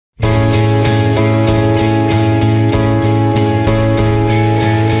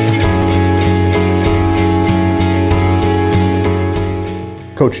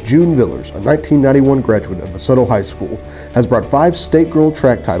Coach June Villers, a 1991 graduate of DeSoto High School, has brought 5 state girl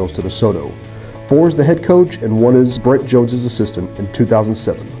track titles to DeSoto. 4 as the head coach and 1 as Brent Jones' assistant in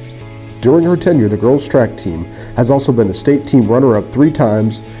 2007. During her tenure, the girls track team has also been the state team runner-up 3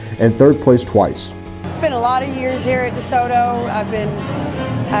 times and 3rd place twice. It's been a lot of years here at DeSoto. I've been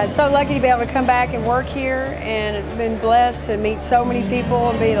so lucky to be able to come back and work here, and I've been blessed to meet so many people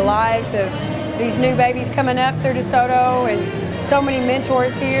and be the lives of these new babies coming up through DeSoto, and so many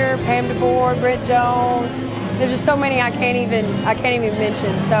mentors here, Pam DeBoer, Britt Jones. There's just so many I can't even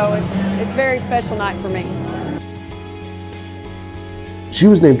mention. So it's a very special night for me. She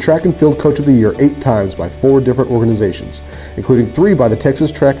was named Track and Field Coach of the Year 8 times by 4 different organizations, including 3 by the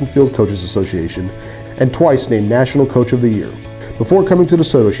Texas Track and Field Coaches Association, and twice named National Coach of the Year. Before coming to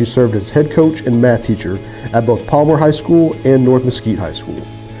DeSoto, she served as head coach and math teacher at both Palmer High School and North Mesquite High School.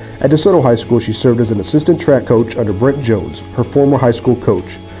 At DeSoto High School, she served as an assistant track coach under Brent Jones, her former high school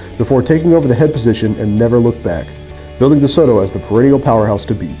coach, before taking over the head position and never looked back, building DeSoto as the perennial powerhouse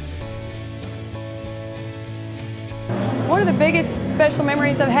to beat. One of the biggest special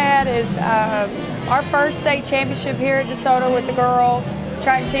memories I've had is our first state championship here at DeSoto with the girls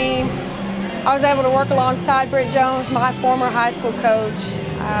track team. I was able to work alongside Britt Jones, my former high school coach,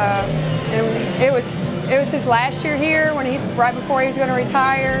 and it was his last year here right before he was going to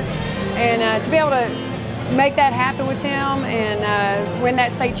retire, and to be able to make that happen with him and win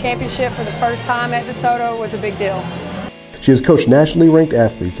that state championship for the first time at DeSoto was a big deal. She has coached nationally ranked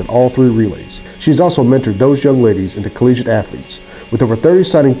athletes in all 3 relays. She has also mentored those young ladies into collegiate athletes, with over 30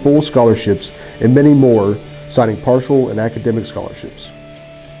 signing full scholarships and many more signing partial and academic scholarships.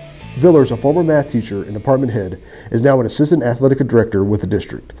 Villers, a former math teacher and department head, is now an assistant athletic director with the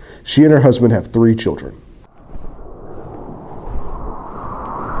district. She and her husband have 3 children.